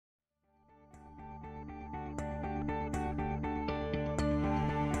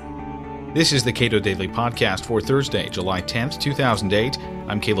This is the Cato Daily Podcast for Thursday, July 10th, 2008.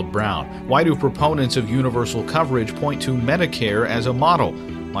 I'm Caleb Brown. Why do proponents of universal coverage point to Medicare as a model?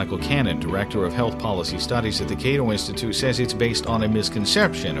 Michael Cannon, Director of Health Policy Studies at the Cato Institute, says it's based on a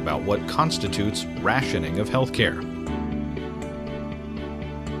misconception about what constitutes rationing of health care.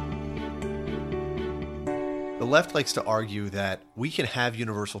 The left likes to argue that we can have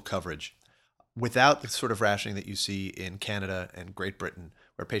universal coverage without the sort of rationing that you see in Canada and Great Britain,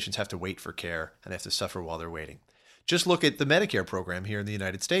 where patients have to wait for care and have to suffer while they're waiting. Just look at the Medicare program here in the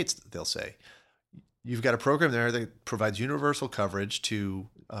United States, they'll say. You've got a program there that provides universal coverage to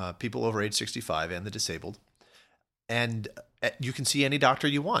people over age 65 and the disabled. And you can see any doctor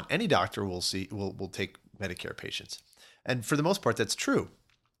you want. Any doctor will take Medicare patients. And for the most part, that's true.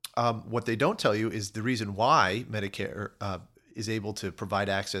 What they don't tell you is the reason why Medicare is able to provide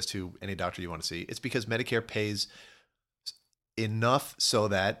access to any doctor you want to see. It's because Medicare pays enough so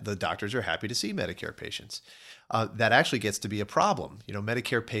that the doctors are happy to see Medicare patients. That actually gets to be a problem. You know,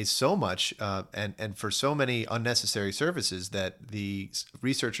 Medicare pays so much and for so many unnecessary services that the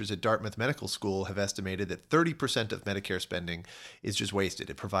researchers at Dartmouth Medical School have estimated that 30% of Medicare spending is just wasted.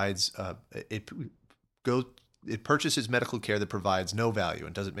 It provides it purchases medical care that provides no value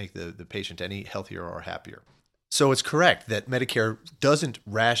and doesn't make the patient any healthier or happier. So it's correct that Medicare doesn't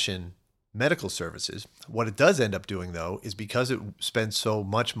ration medical services. What it does end up doing, though, is because it spends so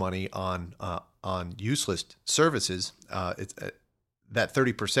much money on useless services, that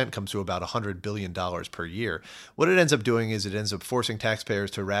 30% comes to about $100 billion per year. What it ends up doing is it ends up forcing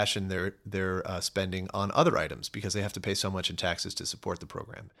taxpayers to ration their spending on other items because they have to pay so much in taxes to support the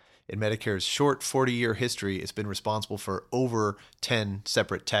program. In Medicare's short 40-year history, it's been responsible for over 10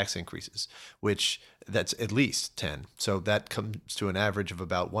 separate tax increases, which that's at least 10. So that comes to an average of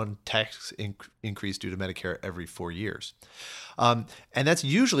about one tax increase due to Medicare every 4 years. And that's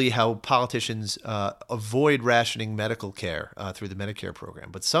usually how politicians avoid rationing medical care through the Medicare program.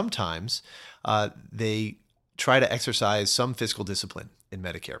 But sometimes they try to exercise some fiscal discipline in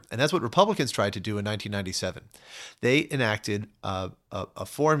Medicare. And that's what Republicans tried to do in 1997. They enacted a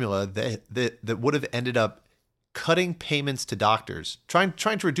formula that would have ended up cutting payments to doctors, trying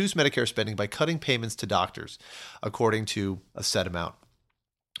to reduce Medicare spending by cutting payments to doctors according to a set amount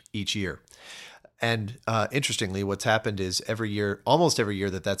each year. And interestingly, what's happened is almost every year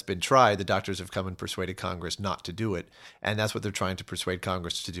that's been tried, the doctors have come and persuaded Congress not to do it. And that's what they're trying to persuade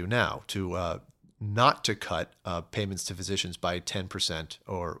Congress to do now, to not to cut payments to physicians by 10%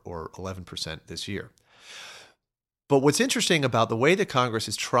 or 11% this year. But what's interesting about the way that Congress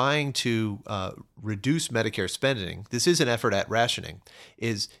is trying to reduce Medicare spending, this is an effort at rationing,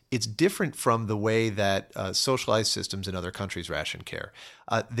 is it's different from the way that socialized systems in other countries ration care.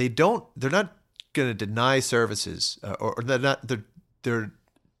 They're not going to deny services, or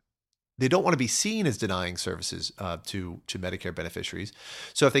they don't want to be seen as denying services to Medicare beneficiaries.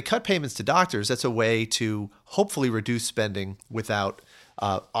 So if they cut payments to doctors, that's a way to hopefully reduce spending without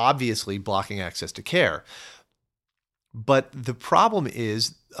obviously blocking access to care. But the problem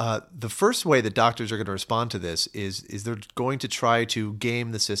is the first way that doctors are going to respond to this is they're going to try to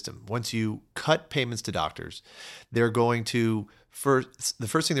game the system. Once you cut payments to doctors, they're going to the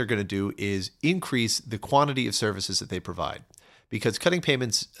first thing they're going to do is increase the quantity of services that they provide. Because cutting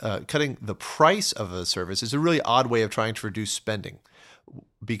the price of a service is a really odd way of trying to reduce spending.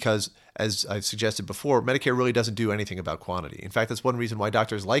 Because, as I've suggested before, Medicare really doesn't do anything about quantity. In fact, that's one reason why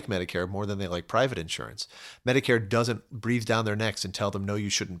doctors like Medicare more than they like private insurance. Medicare doesn't breathe down their necks and tell them, no, you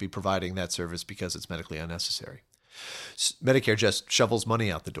shouldn't be providing that service because it's medically unnecessary. Medicare just shovels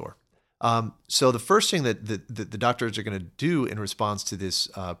money out the door. So the first thing that the doctors are going to do in response to this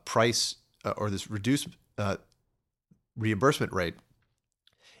price or this reduced reimbursement rate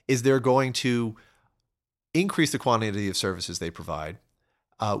is they're going to increase the quantity of services they provide,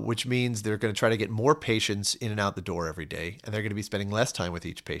 which means they're going to try to get more patients in and out the door every day, and they're going to be spending less time with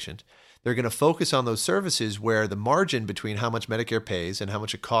each patient. They're going to focus on those services where the margin between how much Medicare pays and how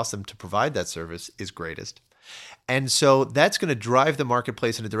much it costs them to provide that service is greatest. And so that's going to drive the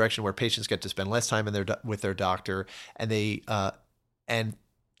marketplace in a direction where patients get to spend less time with their doctor, and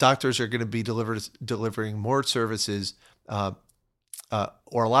doctors are going to be delivering more services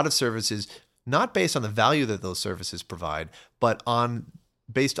or a lot of services, not based on the value that those services provide, but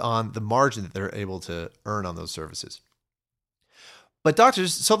based on the margin that they're able to earn on those services. But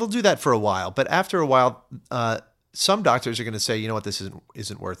doctors, so they'll do that for a while. But after a while, some doctors are going to say, you know what, this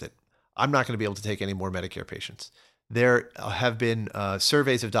isn't worth it. I'm not going to be able to take any more Medicare patients. There have been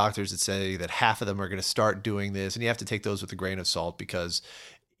surveys of doctors that say that half of them are going to start doing this, and you have to take those with a grain of salt because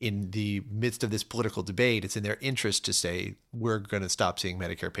in the midst of this political debate, it's in their interest to say, we're going to stop seeing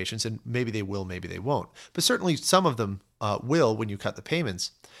Medicare patients. And maybe they will, maybe they won't. But certainly some of them will when you cut the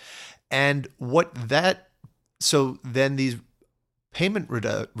payments. And so then these payment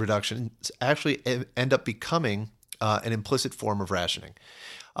reductions actually end up becoming an implicit form of rationing.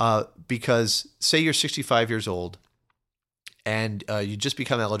 Because say you're 65 years old and you just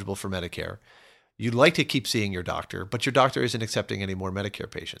become eligible for Medicare. You'd like to keep seeing your doctor, but your doctor isn't accepting any more Medicare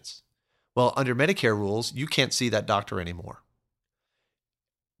patients. Well, under Medicare rules, you can't see that doctor anymore.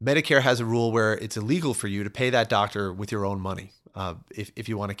 Medicare has a rule where it's illegal for you to pay that doctor with your own money if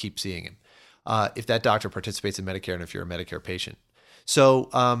you want to keep seeing him, if that doctor participates in Medicare and if you're a Medicare patient. So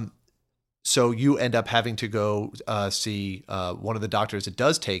you end up having to go see one of the doctors that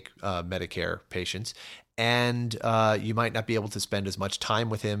does take Medicare patients, and you might not be able to spend as much time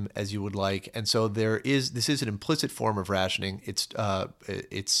with him as you would like. And so this is an implicit form of rationing. It's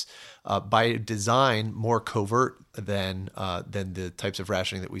by design more covert than the types of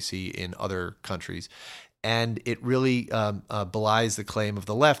rationing that we see in other countries. And it really belies the claim of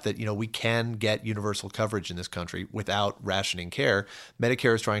the left that, we can get universal coverage in this country without rationing care.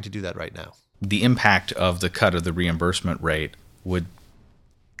 Medicare is trying to do that right now. The impact of the cut of the reimbursement rate would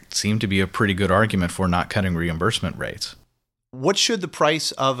seem to be a pretty good argument for not cutting reimbursement rates. What should the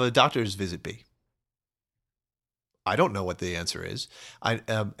price of a doctor's visit be? I don't know what the answer is.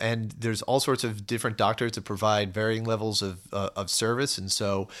 And there's all sorts of different doctors that provide varying levels of service. And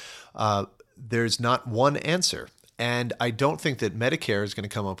so there's not one answer. And I don't think that Medicare is going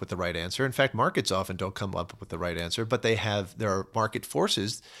to come up with the right answer. In fact, markets often don't come up with the right answer, but there are market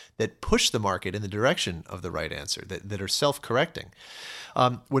forces that push the market in the direction of the right answer, that are self-correcting.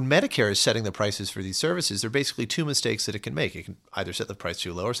 When Medicare is setting the prices for these services, there are basically two mistakes that it can make. It can either set the price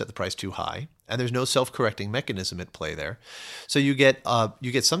too low or set the price too high, and there's no self-correcting mechanism at play there. So you get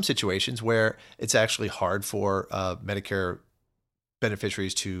some situations where it's actually hard for Medicare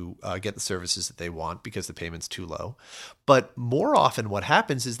beneficiaries to get the services that they want because the payment's too low. But more often what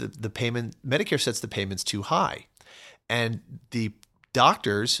happens is that Medicare sets the payments too high. And the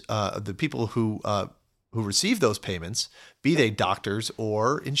doctors, the people who receive those payments, be they doctors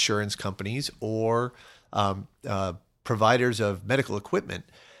or insurance companies or providers of medical equipment,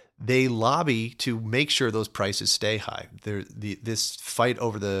 they lobby to make sure those prices stay high. This fight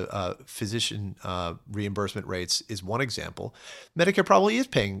over the physician reimbursement rates is one example. Medicare probably is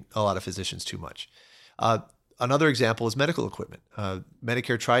paying a lot of physicians too much. Another example is medical equipment.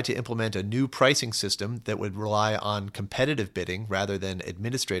 Medicare tried to implement a new pricing system that would rely on competitive bidding rather than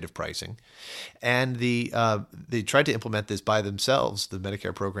administrative pricing. And they tried to implement this by themselves, the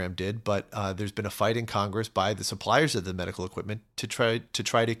Medicare program did, but there's been a fight in Congress by the suppliers of the medical equipment to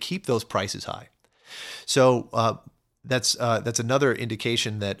try to keep those prices high. So that's another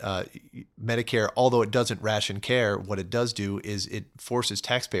indication that Medicare, although it doesn't ration care, what it does do is it forces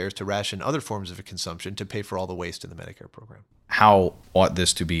taxpayers to ration other forms of consumption to pay for all the waste in the Medicare program. How ought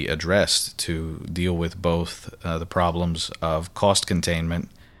this to be addressed to deal with both the problems of cost containment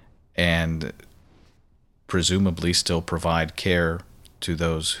and presumably still provide care to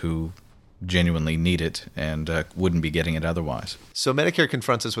those who genuinely need it and wouldn't be getting it otherwise? So Medicare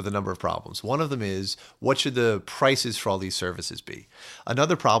confronts us with a number of problems. One of them is, what should the prices for all these services be?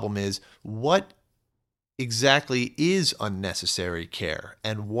 Another problem is, what exactly is unnecessary care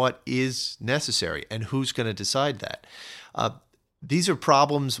and what is necessary, and who's going to decide that? These are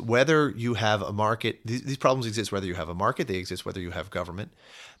problems whether you have a market. These problems exist whether you have a market, they exist whether you have government.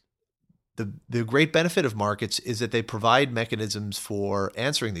 The great benefit of markets is that they provide mechanisms for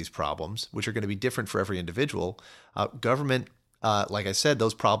answering these problems, which are going to be different for every individual. Government, like I said,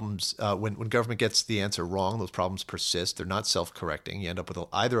 those problems, when government gets the answer wrong, those problems persist. They're not self-correcting. You end up with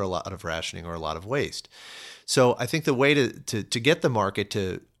either a lot of rationing or a lot of waste. So I think the way to get the market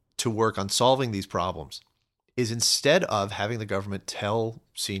to work on solving these problems is, instead of having the government tell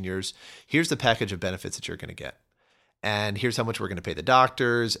seniors, here's the package of benefits that you're going to get, and here's how much we're going to pay the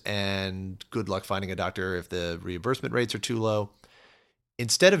doctors, and good luck finding a doctor if the reimbursement rates are too low.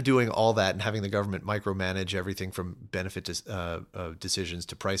 Instead of doing all that and having the government micromanage everything from benefit decisions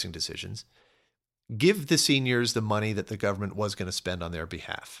to pricing decisions, give the seniors the money that the government was going to spend on their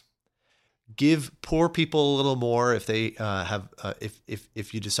behalf. Give poor people a little more if they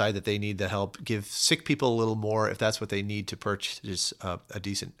if you decide that they need the help. Give sick people a little more if that's what they need to purchase a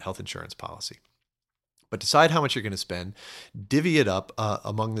decent health insurance policy. But decide how much you're going to spend, divvy it up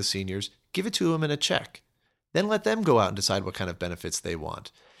among the seniors, give it to them in a check. Then let them go out and decide what kind of benefits they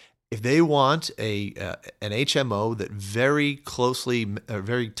want. If they want an HMO that very closely,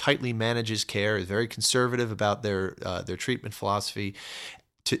 very tightly manages care, is very conservative about their treatment philosophy,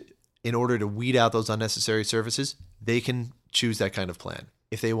 in order to weed out those unnecessary services, they can choose that kind of plan.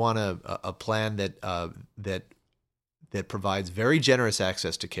 If they want a plan that provides very generous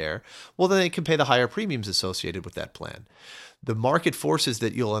access to care, well, then they can pay the higher premiums associated with that plan. The market forces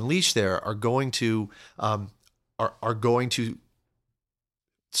that you'll unleash there are going to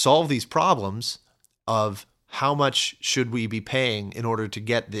solve these problems of how much should we be paying in order to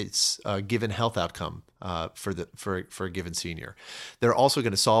get this given health outcome for a given senior. They're also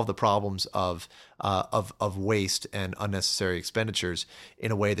going to solve the problems of waste and unnecessary expenditures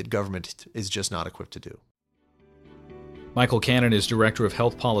in a way that government is just not equipped to do. Michael Cannon is Director of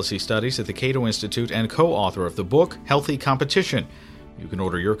Health Policy Studies at the Cato Institute and co-author of the book Healthy Competition. You can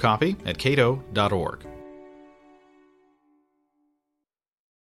order your copy at cato.org.